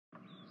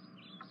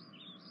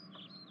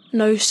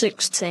No,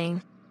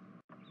 16.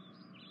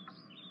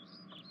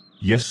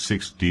 Yes,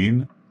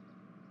 16.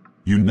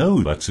 You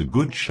know that's a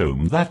good show,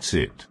 that's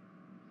it.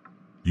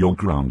 You're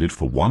grounded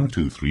for 1,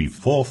 2, 3,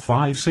 4,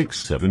 5, 6,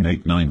 7,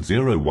 8, 9,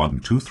 0, 1,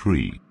 2,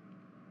 3.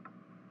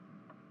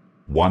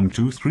 1,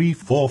 2, 3,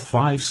 4,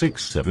 5,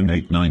 6, 7,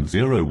 8, 9,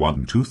 0,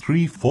 1, 2,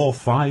 3, 4,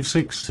 5,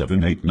 6,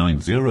 7, 8,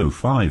 9, 0,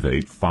 5,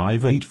 8,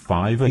 5, 8,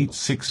 5, 8,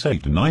 6,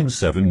 8, 9,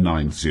 7,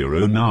 9,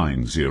 0,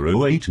 9,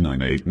 0, 8,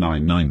 9, 8,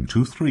 9, 9,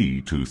 2,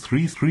 3, 2,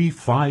 3, 3,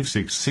 5,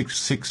 6, 6,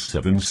 6,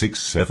 7, 6,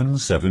 7,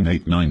 7,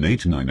 8, 9,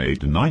 8, 9,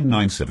 8, 9,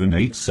 9, 7,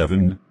 8,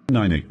 7,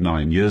 9, 8,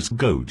 9 years.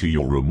 Go to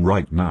your room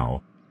right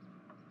now.